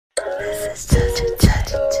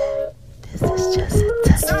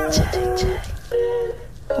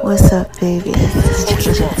What's up, baby? Y'all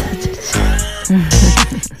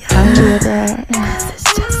hear that?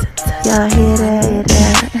 Y'all hear that?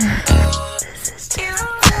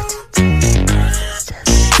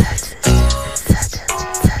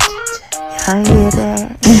 Y'all hear that?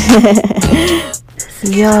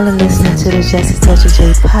 Y'all are listening to the Jesse Touch of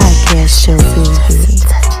J podcast show, baby.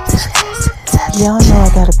 Y'all know I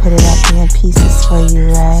gotta put it out there in pieces for you,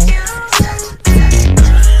 right?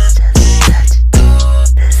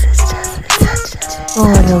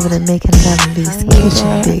 Going over to making love in B's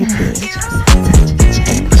kitchen, baby.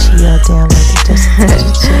 She all down like the Jesse Touch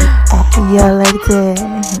of J. Y'all like that?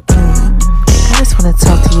 I just wanna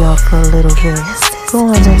talk to y'all for a little bit.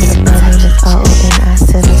 Going over to my name is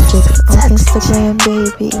RONI76 on Instagram,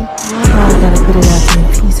 baby. I gotta put it out there in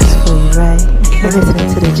pieces for you, right? You're listening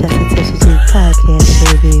to the Jesse Touch of J podcast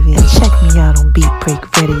show, baby. And check me out on Beat Break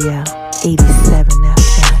Radio, 87 FM.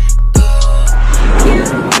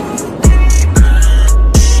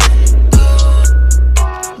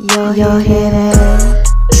 Y'all hear that?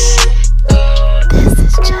 This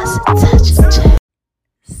is Jesse Touch of J.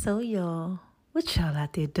 So y'all, what y'all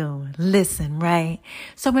out there doing? Listen, right?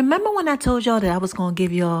 So remember when I told y'all that I was going to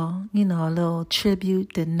give y'all, a little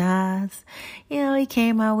tribute to Nas? He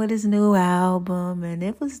came out with his new album and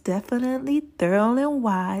it was definitely thorough and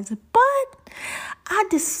wise. But I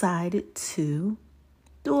decided to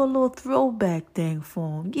do a little throwback thing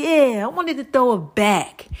for him. Yeah, I wanted to throw it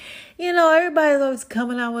back. Everybody's always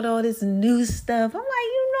coming out with all this new stuff. I'm like,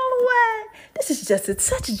 you know what? This is just a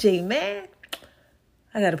touch of J, man.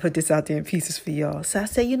 I got to put this out there in pieces for y'all. So I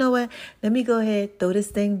said, you know what? Let me go ahead, throw this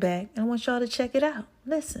thing back. And I want y'all to check it out.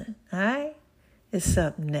 Listen, all right? It's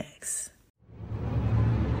up next.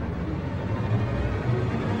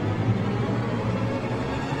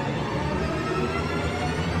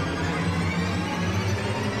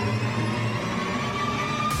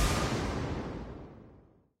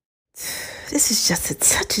 This is just a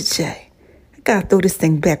touch of J. I gotta throw this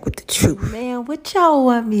thing back with the truth. Man, what y'all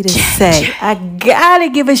want me to say? I gotta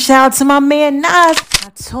give a shout out to my man Nas.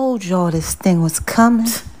 I told y'all this thing was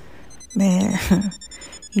coming. Man,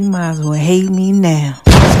 you might as well hate me now.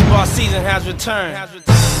 Basketball season has returned.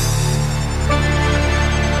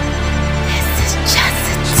 This is just a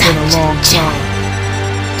touch. It's been a long time.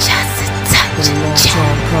 Just a touch. Been a long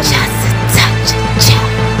time coming. Just a touch.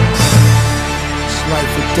 It's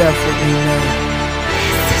life or death with me now.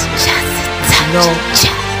 This is just a touch.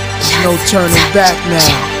 There's no turning back now.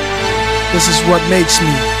 This is what makes me.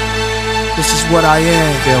 This is what I am.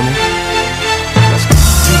 Feel me?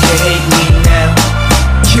 You can hate me now,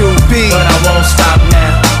 QB, but I won't stop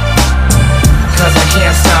now. Cause I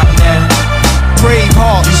can't stop now. Brave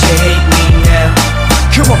heart. You can hate me now.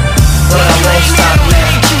 Come on. But I won't stop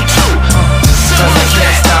now. Cause I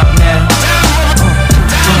can't stop now.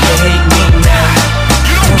 You can hate me now.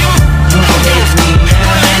 You can hate me now.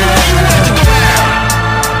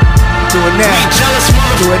 Do it now.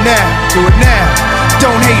 Do it now. Do it now.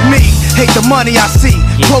 Don't hate me. Hate the money I see,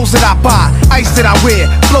 clothes that I buy, ice that I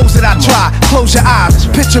wear, flows that I try. Close your eyes,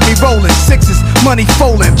 picture me rolling, sixes, money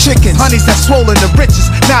folding, chickens, honeys that swollen, the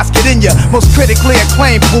richest, Nas get in ya. Most critically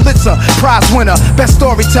acclaimed Pulitzer Prize winner, best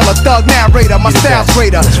storyteller, thug narrator, my style's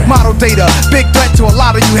greater, model data, big threat to a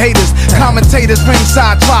lot of you haters. Commentators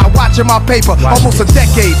ringside try watching my paper, almost a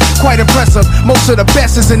decade, quite impressive. Most of the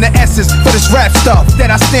best is in the essence for this rap stuff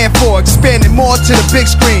that I stand for, expanding more to the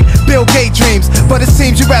big screen. Bill Gates dreams, but it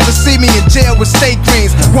seems you'd rather see me in jail with state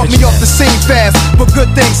dreams. Want me off the scene fast, but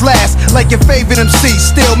good things last. Like your favorite MC,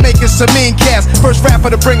 still making some mean cash. First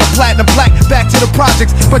rapper to bring a platinum plaque back to the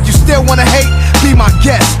projects, but you still wanna hate? Be my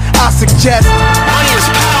guest, I suggest. Money is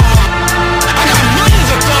power. I got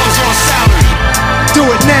millions of dollars on salary. Do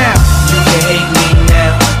it now. You can hate me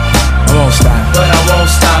now. I won't stop, but I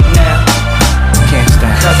won't stop now. Can't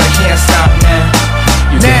stop, cause I can't stop now.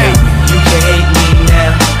 You can hate me. You can hate me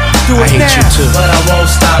now. Do it now. I hate you too, but I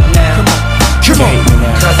won't stop now. Come on,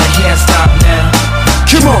 cause I can't stop now.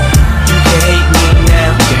 Come on, you can hate me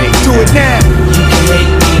now. Do it now. You can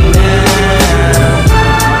hate me now.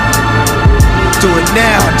 Do it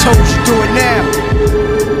now. I told you, do it now.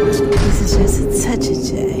 This is just a touch of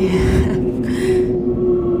J.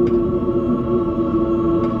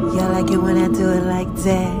 Y'all like it when I do it like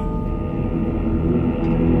that?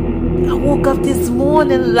 I woke up this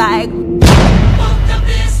morning like.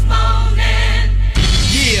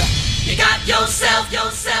 Yeah. Got yourself.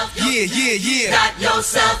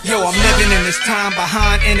 Yo, I'm living in this time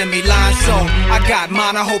behind enemy lines, so I got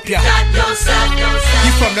mine. I hope ya. Got yourself.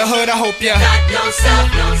 You from the hood? I hope ya. Got yourself.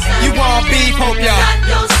 You want beef? Hope ya. Got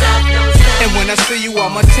yourself. after you,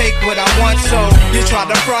 I'ma take what I want. So you try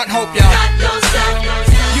to front, hope ya.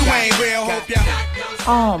 You ain't real, hope ya.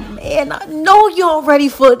 Oh man, I know y'all ready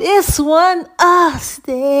for this one.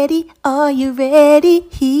 Steady, are you ready?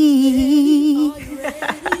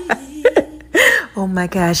 Oh my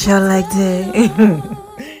gosh, y'all like that?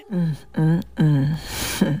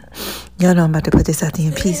 Y'all know I'm about to put this out there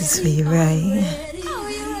in pieces for you, right?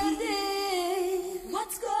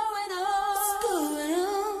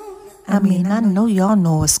 I mean, I know y'all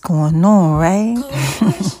know what's going on, right?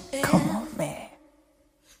 Come on, man.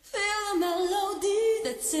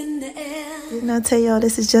 Didn't I tell y'all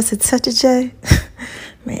this is just a touch of J?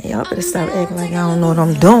 Man, y'all better stop acting like I don't know what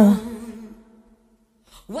I'm doing.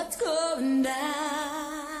 What's going down?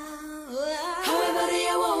 However do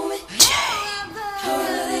you want me?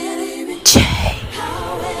 Jay.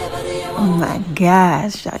 Oh my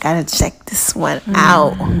gosh, y'all gotta check this one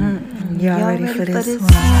out. Y'all ready for this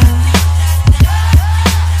one?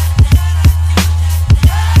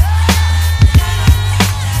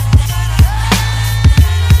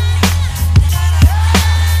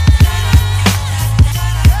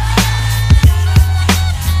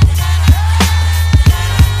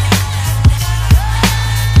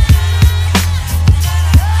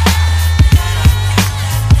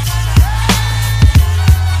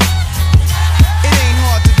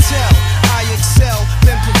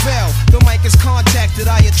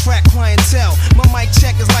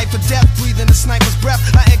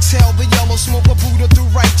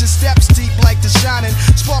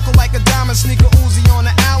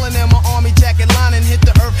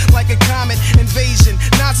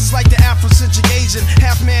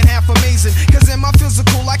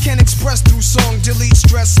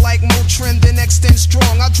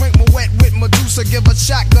 Give us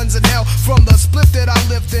shotguns in hell from the split that I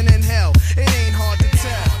lived in hell. It ain't hard to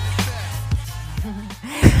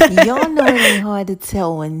tell. Y'all know it ain't hard to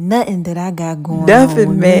tell when nothing that I got going on.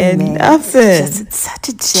 Nothing, man. Nothing. Just such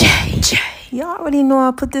a J. Y'all already know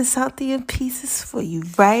I put this out there in pieces for you,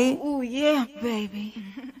 right? Oh yeah, baby.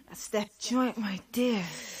 That's that joint right there.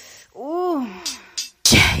 Ooh.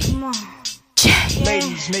 J. Come on.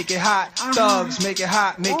 Ladies, make it hot. Thugs, make it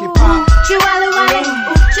hot. Make it pop. Chihuahua riding,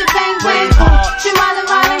 bang bang, Chihuahua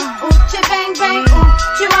riding, bang bang,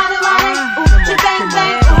 Chihuahua riding, bang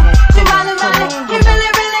bang, Chihuahua riding. He really,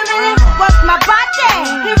 really, really work my body.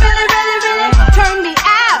 He really, really, really turn me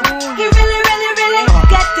out. He really, really, really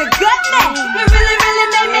got the goodness. He really, really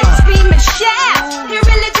made me scream and shout. He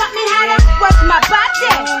really taught me how to work my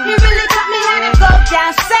body. He really taught me how to go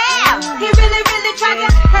down south. He really, really tried to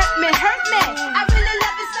hurt me. I really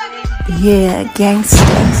love it so good. Yeah, gangsta.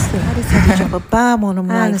 I just had to drop a bomb on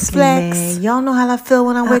them honestly, man. Y'all know how I feel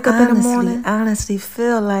when I wake up in the morning? I honestly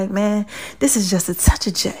feel like, man, this is just a touch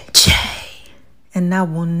of J. And I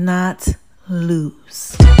will not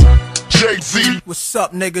lose. Jay-Z. What's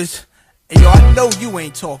up, niggas? Hey, yo, I know you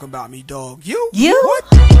ain't talking about me, dog. You? What?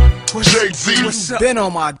 Jay-Z. What's up? Been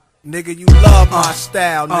on my nigga, you love my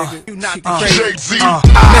style, nigga. You not the crazy. Jay-Z.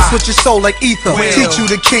 Mess with your soul like ether. Teach you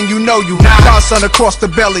the king, you know you. Godson across the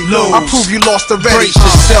belly. I prove you lost already. Brace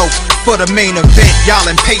yourself for the main event. Y'all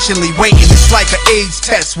impatiently waiting. It's like an AIDS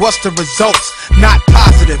test. What's the results? Not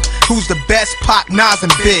positive. Who's the best? Pop, Nas,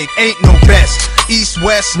 and Big. Ain't no best. East,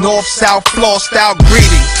 west, north, south, floor style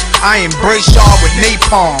greetings. I embrace y'all with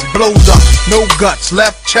napalm. Blows up, no guts.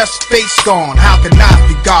 Left chest, face gone. How can I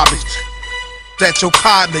be garbage? At your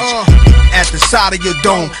cottage, at the side of your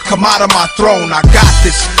dome, come out of my throne. I got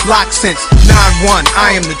this locked since 9-1.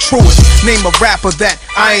 I am the truest. Name a rapper that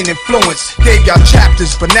I ain't influenced. Gave y'all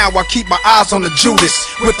chapters, but now I keep my eyes on the Judas.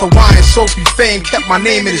 With the wine and Sophie fame, kept my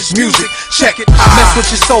name in his music. Check it, I mess with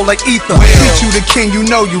your soul like ether. Teach you the king, you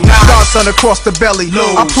know you. Godson across the belly.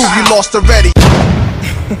 I prove you lost already.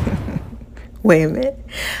 Wait a minute.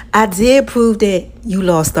 I did prove that you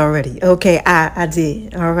lost already. Okay, I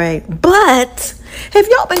did. All right. But have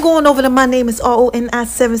y'all been going over to My Name is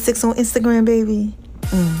RONI76 on Instagram, baby?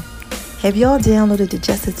 Have y'all downloaded the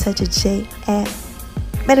Just a Touch of J app?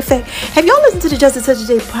 Matter of fact, have y'all listened to the Just a Touch of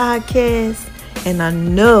J podcast? And I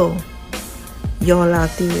know y'all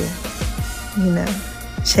out there, you know,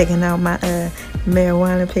 checking out my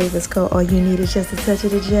marijuana papers called All You Need Is Just a Touch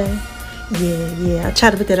of the J. Yeah, I try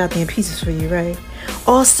to put that out there in pieces for you, right?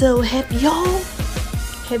 Also, have y'all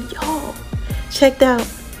checked out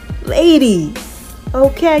Lady?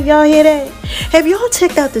 Okay, y'all hear that? Have y'all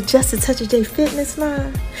checked out the Just a Touch of J fitness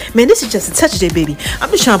line? Man, this is Just a Touch of J, baby. I'm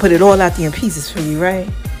just trying to put it all out there in pieces for you, right?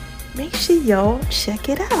 Make sure y'all check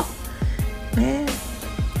it out, man.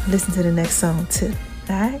 Listen to the next song too,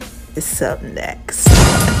 alright? It's up next.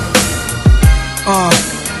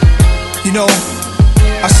 You know,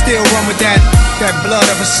 I still run with that blood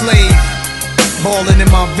of a slave boiling in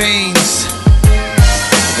my veins.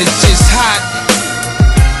 It's just hot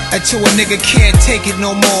until a nigga can't take it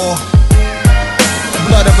no more.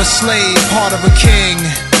 Blood of a slave, heart of a king.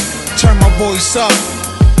 Turn my voice up.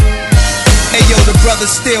 Ayo, the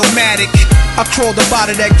brother's still Matic. I crawled up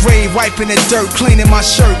out of that grave, wiping the dirt, cleaning my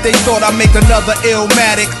shirt. They thought I'd make another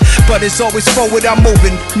Illmatic, but it's always forward I'm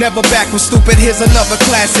moving, never backward, stupid. Here's another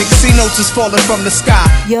classic. See notes is falling from the sky.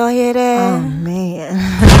 Y'all hear that? Oh man.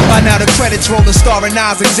 By now the credits roll, the starring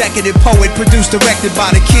Nas, executive poet, produced, directed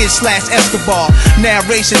by the kid / Escobar.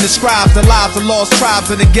 Narration describes the lives of lost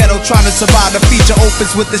tribes in the ghetto trying to survive. The feature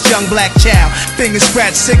opens with this young black child, finger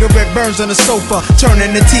scratch, cigarette burns on the sofa,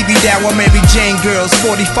 turning the TV down while Mary Jane girls,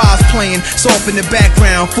 45s playing soft in the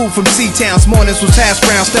background. Food from C-Towns, mornings was hash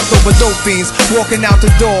brown. Stepped over dope fiends, walking out the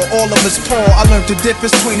door, all of us poor. I learned the difference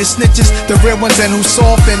between the snitches, the real ones, and who's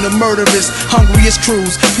soft, and the murderers. Hungriest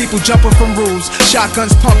crews, people jumping from roofs,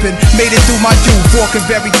 shotguns pumping. Made it through my youth, walking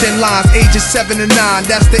very thin lines, ages 7 to 9.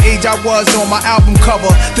 That's the age I was on my album cover.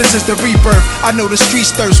 This is the rebirth. I know the streets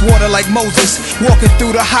thirst water like Moses, walking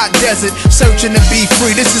through the hot desert, searching to be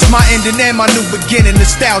free. This is my ending and my new beginning.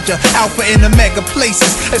 Nostalgia, alpha in the mega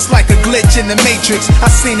places. It's like a glitch in the matrix. I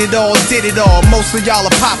seen it all, did it all. Most of y'all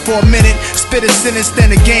are pop for a minute, spit a sentence, then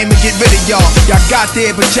a game and get rid of y'all. Y'all got there,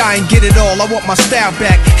 but y'all ain't get it all. I want my style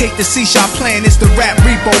back. Hate to see y'all playing. It's the rap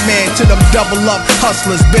repo man. To them double up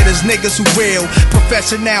hustlers, bitters, niggas who real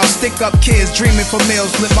professional, stick up kids dreaming for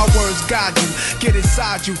meals. Let my words guide you, get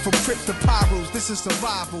inside you. From Crips to Pyros, this is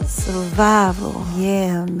survival. Survival,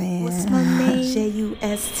 yeah, man. What's my name?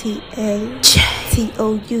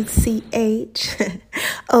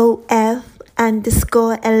 JUSTATOUCH_OF_ and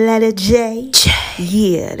letter J.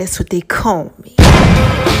 Yeah, that's what they call me.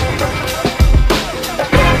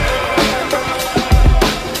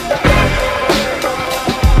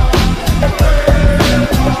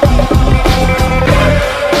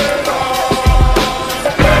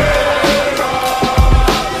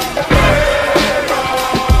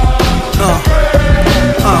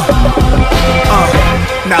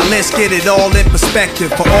 Now let's get it all in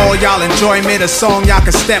perspective. For all y'all enjoyment, a song y'all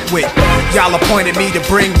can step with. Y'all appointed me to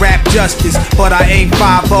bring rap justice, but I ain't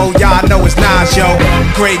 5-0, y'all know it's Nas, yo.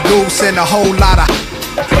 Grey Goose and a whole lot of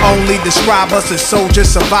only describe us as soldier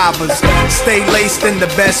survivors. Stay laced in the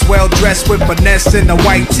best, well dressed with finesse in the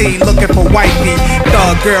white tee, looking for wifey.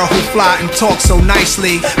 Thug girl who fly and talk so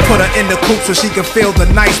nicely. Put her in the coupe so she can feel the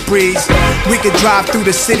nice breeze. We could drive through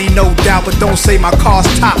the city, no doubt, but don't say my car's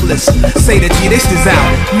topless. Say that this is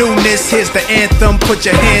out. Newness, here's the anthem. Put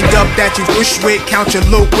your hand up that you push with, count your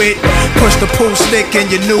loot with. Push the pool stick in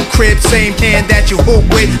your new crib, same hand that you hoop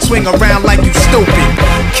with. Swing around like you stupid.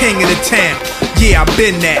 King of the town. Yeah, I've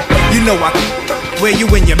been that. You know where you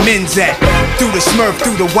and your men's at. Through the Smurf,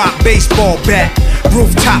 through the WAP baseball bat.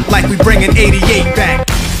 Rooftop like we bringing 88 back.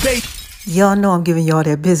 Y'all know I'm giving y'all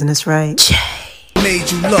that business, right? Made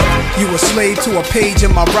you look, you a slave to a page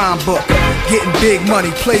in my rhyme book. Getting big money,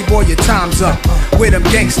 playboy, your time's up. Where them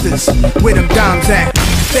gangsters, where them dimes at?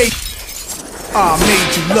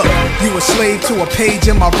 Made you look, you a slave to a page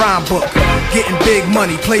in my rhyme book. Getting big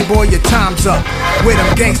money, playboy, your time's up. Where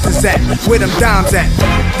them gangsters at, where them dimes at?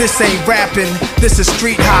 This ain't rapping, this is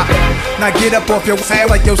street hop. Now get up off your ass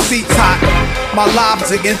like your seat's hot. My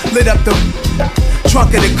lobs again, lit up the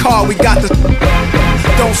trunk of the car, we got the.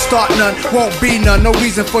 Don't start none, won't be none. No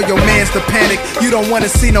reason for your mans to panic. You don't wanna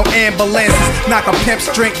see no ambulances. Knock a pimp's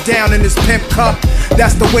drink down in his pimp cup.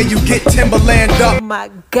 That's the way you get Timberland up. Oh my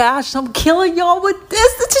gosh, I'm killing y'all with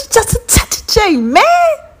this. This is just a touch of J, man.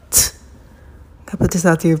 I put this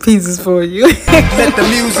out to your pieces for you. Let the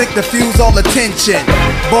music diffuse all attention.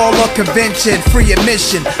 Baller convention, free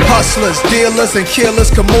admission. Hustlers, dealers, and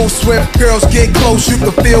killers can move swift. Girls get close, you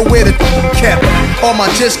can feel where the kept. All my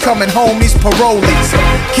just coming homies, parolees.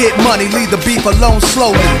 Get money, leave the beef alone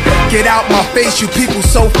slowly. Get out my face, you people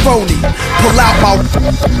so phony. Pull out my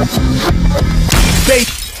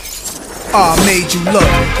face. Made you look,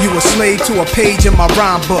 you a slave to a page in my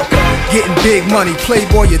rhyme book. Getting big money,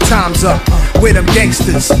 playboy, your time's up. Where them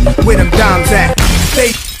gangsters, where them dimes at?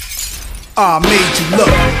 Made you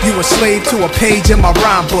look, you a slave to a page in my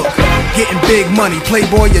rhyme book. Getting big money,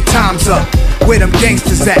 playboy, your time's up. Where them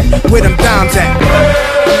gangsters at, where them dimes at?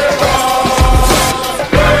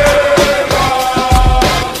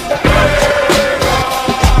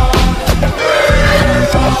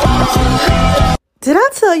 Did I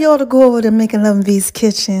tell y'all to go over to Making Love V's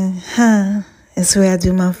kitchen? Huh? It's where I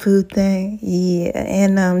do my food thing. Yeah,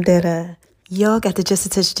 and that y'all got the Just a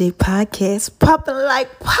Touch J podcast popping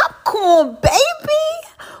like popcorn, baby.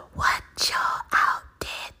 What y'all out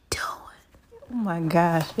there doing? Oh my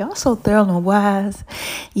gosh, y'all so thorough and wise.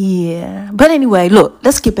 Yeah. But anyway, look,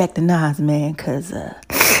 let's get back to Nas, man, because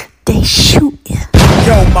they shooting.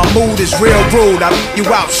 Yo, my mood is real rude. I you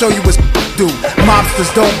out, show you what's do.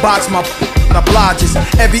 Mobsters don't box my obliges.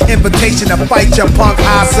 Every invitation to fight your punk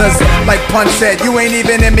asses. Like Pun said, you ain't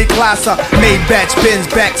even in me class. Made batch bins,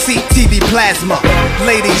 backseat, TV plasma.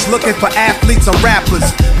 Ladies looking for athletes or rappers.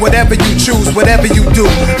 Whatever you choose, whatever you do,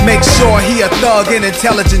 make sure he a thug and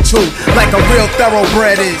intelligent too. Like a real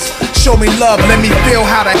thoroughbred is. Show me love, let me feel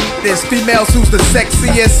how to this. Females who's the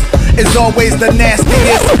sexiest is always the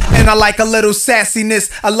nastiest. And I like a little sassiness,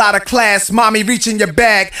 a lot of class. Mommy reaching your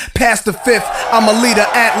bag, past the fifth. I'm a leader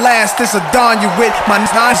at last. This a dawn you with. My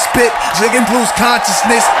non-spit, jigging blues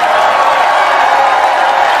consciousness.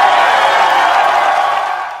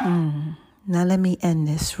 Now let me end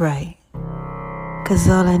this right. Cause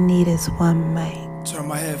all I need is one mic. Turn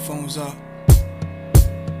my headphones up.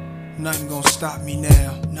 Nothing gonna stop me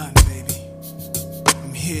now. Nothing, baby.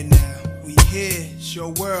 I'm here now. We here. It's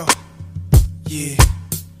your world. Yeah.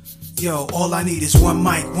 Yo, all I need is one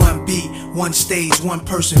mic, one beat, one stage, one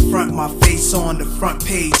person front, my face on the front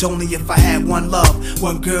page. Only if I had one love,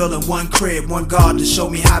 one girl and one crib, one God to show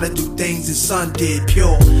me how to do things his son did.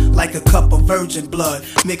 Pure, like a cup of virgin blood,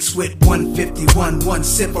 mixed with 151. One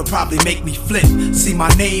sip would probably make me flip. See my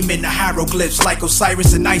name in the hieroglyphs, like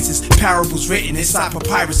Osiris and Isis. Parables written inside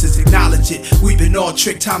papyruses, acknowledge it. We've been all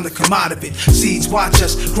tricked, time to come out of it. Seeds watch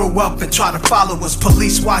us grow up and try to follow us.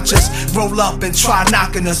 Police watch us roll up and try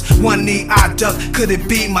knocking us. One knee I duck, could it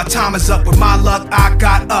be my time is up? With my luck I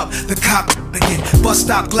got up, the cop again. Bus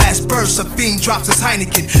stop glass bursts, a fiend drops his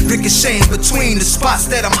Heineken. Ricocheting between the spots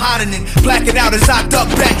that I'm hiding in. Blacking out as I duck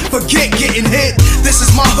back, forget getting hit. This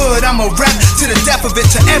is my hood, I'm a rap to the death of it.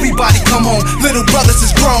 To everybody come home, little brothers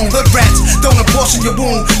is grown. Hood rats, don't abortion your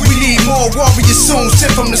wound. We need more warriors soon.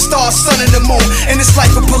 Sent from the stars, sun and the moon. And it's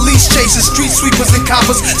like a police chasing street sweepers and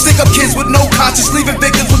coppers. Stick up kids with no conscience, leaving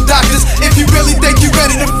victims with doctors. If you really think you're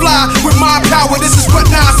ready to fly with my power, this is what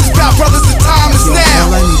Nas is about, brothers. The time is now.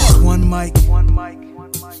 All I need is one mic.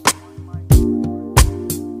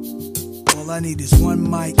 All I need is one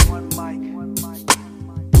mic. That's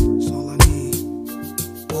all I need.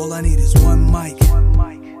 All I need is one mic.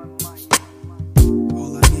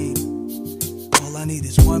 All I need. All I need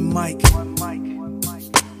is one mic.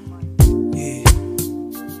 Yeah.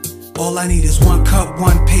 All I need is one cup,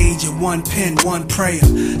 one page, and one pen, one prayer.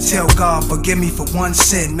 Tell God, forgive me for one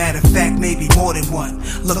sin. Matter of fact, maybe more than one.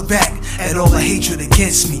 Look back at all the hatred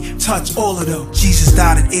against me. Touch all of them. Jesus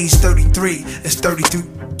died at age 33. That's 33.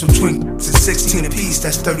 Between and 16 apiece,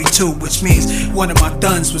 that's 32, which means one of my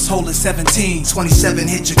duns was holding 17. 27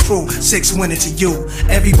 hit your crew, 6 went into you.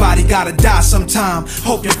 Everybody gotta die sometime.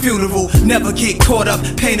 Hope your funeral never get caught up.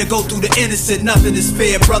 Pain to go through the innocent, nothing is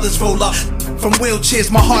fair. Brothers roll up from wheelchairs,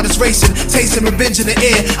 my heart is racing, tasting revenge in the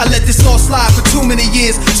air. I let this all slide for too many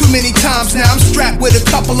years, too many times now. I'm strapped with a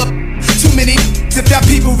couple of too many. If that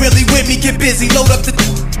people really with me, get busy, load up the.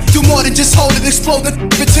 Do more than just hold it, explode it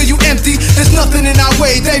until you empty. There's nothing in our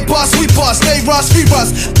way. They bust, we bust. They rust, we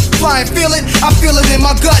rust. Flying, feel it? I feel it in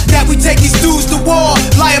my gut that we take these dudes to war.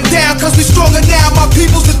 Lie them down, cause we stronger now. My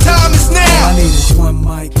people's, the time is now. All I need is one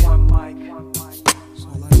mic. That's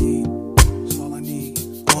all I need. That's all I need.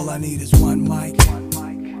 All I need is one mic.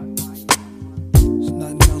 There's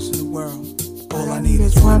nothing else in the world. All I need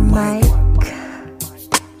is one mic.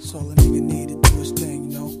 That's all a nigga need to do his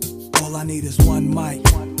thing, you know. All I need is one mic.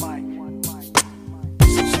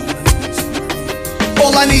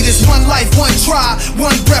 All I need is one life, one try,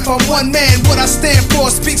 one breath, I'm one man. What I stand for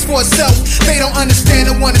speaks for itself. They don't understand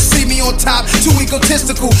and wanna see me on top. Too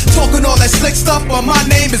egotistical, talking all that slick stuff, but my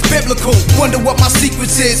name is biblical. Wonder what my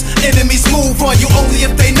secrets is. Enemies move on you only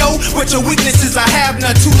if they know what your weaknesses. I have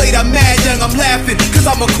none. Too late, I'm mad, young, I'm laughing, cause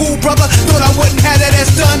I'm a cool brother. Thought I wouldn't have that as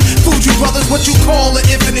done. Food you brothers, what you call an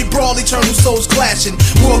infinite brawl, eternal souls clashing.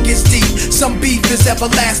 War gets deep, some beef is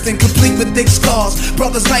everlasting, complete with thick scars.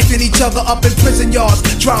 Brothers knifing each other up in prison yards.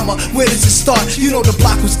 Drama, where does it start? You know the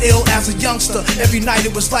block was ill as a youngster. Every night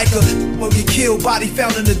it was like a when we killed, body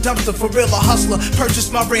found in the dumpster. For real, a hustler,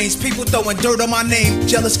 purchased my range. People throwing dirt on my name.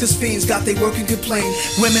 Jealous cause fiends got they work and complain.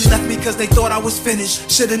 Women left me cause they thought I was finished.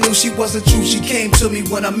 Shoulda knew she wasn't true. She came to me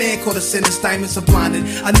when a man caught a sentence. Diamonds are blinded.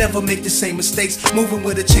 I never make the same mistakes. Moving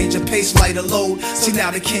with a change of pace, lighter load. See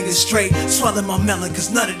now the king is straight. Swelling my melon cause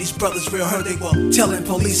none of these brothers real. Heard they were telling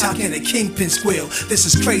police how can a kingpin squeal. This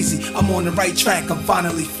is crazy, I'm on the right track. I'm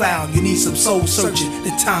finally found. You need some soul searching.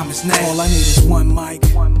 The time is now. All I need is one mic.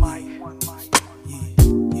 Yeah.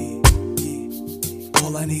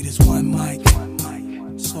 All I need is one mic.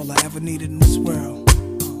 That's all I ever needed in this world.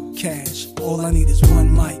 Cash. All I need is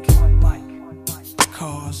one mic.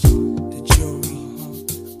 cars, the jewelry.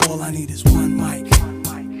 All I need is one mic.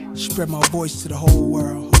 Spread my voice to the whole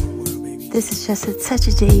world. This is just a touch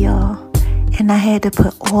of J, y'all. And I had to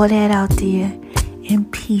put all that out there in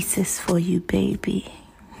pieces for you, baby.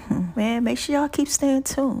 Man, make sure y'all keep staying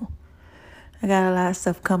tuned. I got a lot of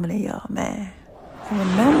stuff coming to y'all, man. And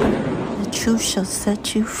remember, the truth shall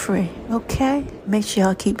set you free, okay? Make sure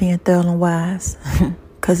y'all keep being thorough and wise,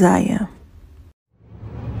 because I am.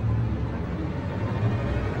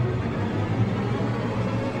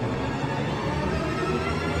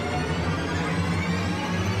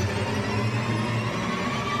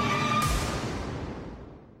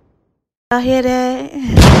 Y'all hear that?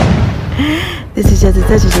 This is just a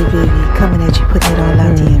touch of J, baby, coming at you, putting it all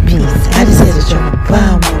out there in peace. I just had to drop a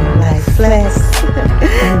bomb on my life, flex.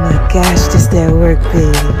 Oh my gosh, this that work,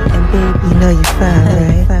 baby. And baby, you know you fine,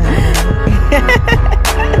 right?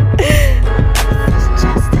 It's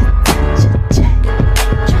just a touch of J.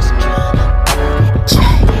 Just trying to put it J.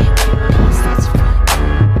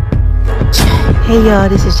 Hey y'all,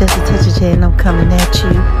 this is just a touch of J, and I'm coming at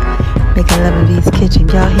you, making love in V's kitchen.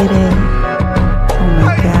 Y'all hear that? Oh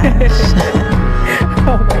my gosh.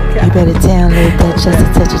 Oh my God. You better download that Just a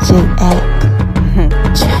Touch of J app.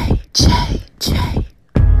 J.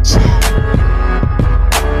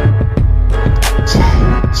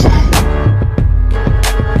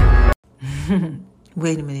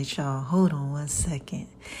 Wait a minute, y'all. Hold on one second.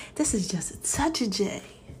 This is Just a Touch of J.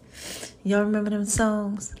 Y'all remember them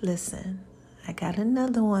songs? Listen, I got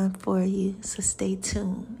another one for you, so stay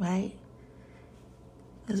tuned, right?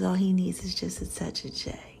 Because all he needs is just a touch of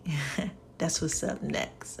J. That's what's up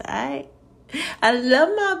next, all right? I love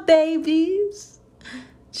my babies.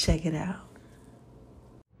 Check it out.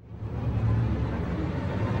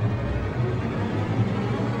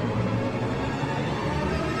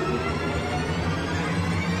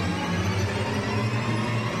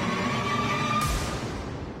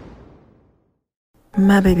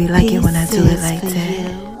 My baby like it when I do it like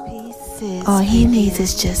that. All he needs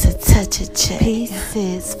is just a touch of J.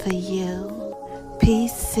 Pieces for you.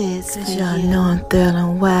 Pieces for y'all you. Know I'm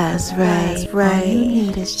thorough and wise, right? All you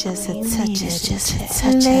need is just a touch of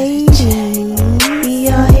J. Ladies,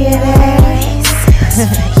 y'all hear that?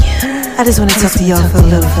 I just want to talk to y'all for a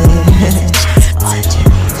little bit.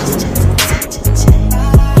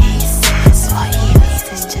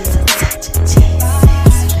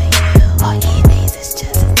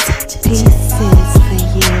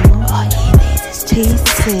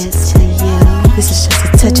 Pieces for you. This is just a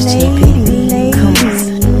touch of J, baby. Come on.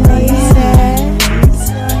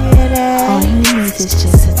 All you need is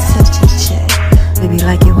just a touch of J. Baby,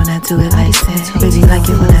 like it when I do it like that. Baby, like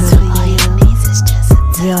it when I do it.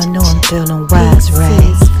 Y'all know I'm feeling wise,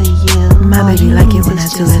 right? My baby, like it when I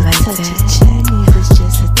do it like that.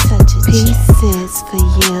 Pieces for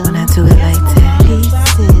you. When I do it like that.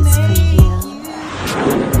 Pieces for you.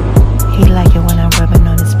 He like it when I'm rubbing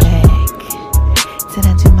on his back. Then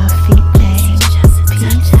I do my feet thing.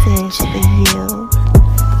 Pieces for you.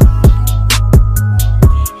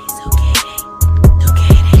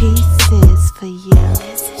 Pieces for you.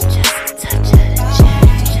 This is just a touch of J.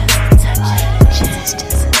 Just a touch of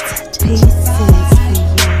J. Pieces for you.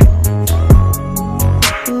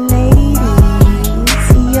 Ladies,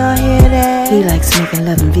 y'all hear that? He likes making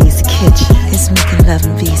love in V's kitchen. It's making love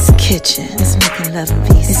in V's kitchen. It's making love in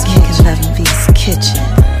V's kitchen. It's making love in V's kitchen.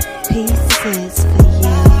 Pieces for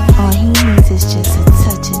you. All he needs is just a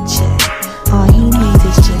touch of J. All he needs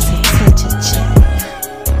is just a touch of J.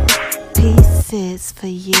 Pieces for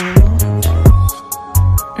you.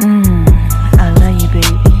 I love you,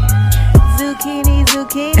 baby. Zucchini,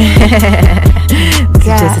 zucchini.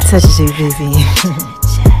 Just a touch of J, baby.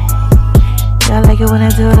 Y'all like it when I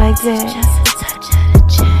do it like that?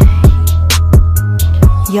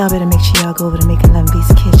 Y'all better make sure y'all go over to Making Love in V's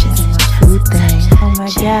kitchen. My food thing. Oh my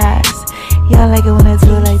gosh. Y'all like it when I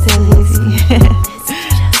do it like that, baby.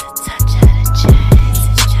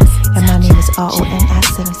 And my name is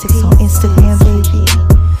RONI76 on Instagram, baby.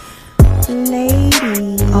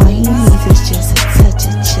 Ladies, all he needs is just a touch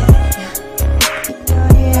of J.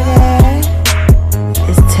 Y'all hear that?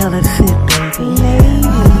 It's tell it fit, baby.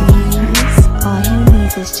 Ladies, all he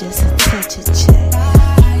needs is just a touch of J.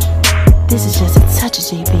 This is just a touch of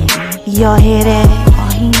J, baby. Y'all hear that?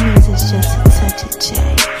 All he needs is just a touch of J.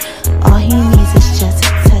 All he needs is just a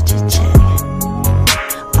touch of J.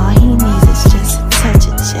 All he needs is just a touch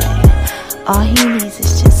of J. All he needs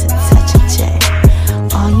is just a touch of J.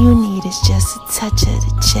 All you need is just a touch of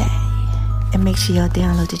the J. And make sure y'all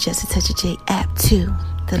download the Just a Touch of J app too.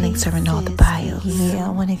 The links are in all the bios. Yeah, I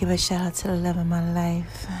want to give a shout out to the love of my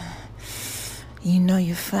life. You know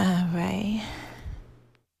you're fine, right?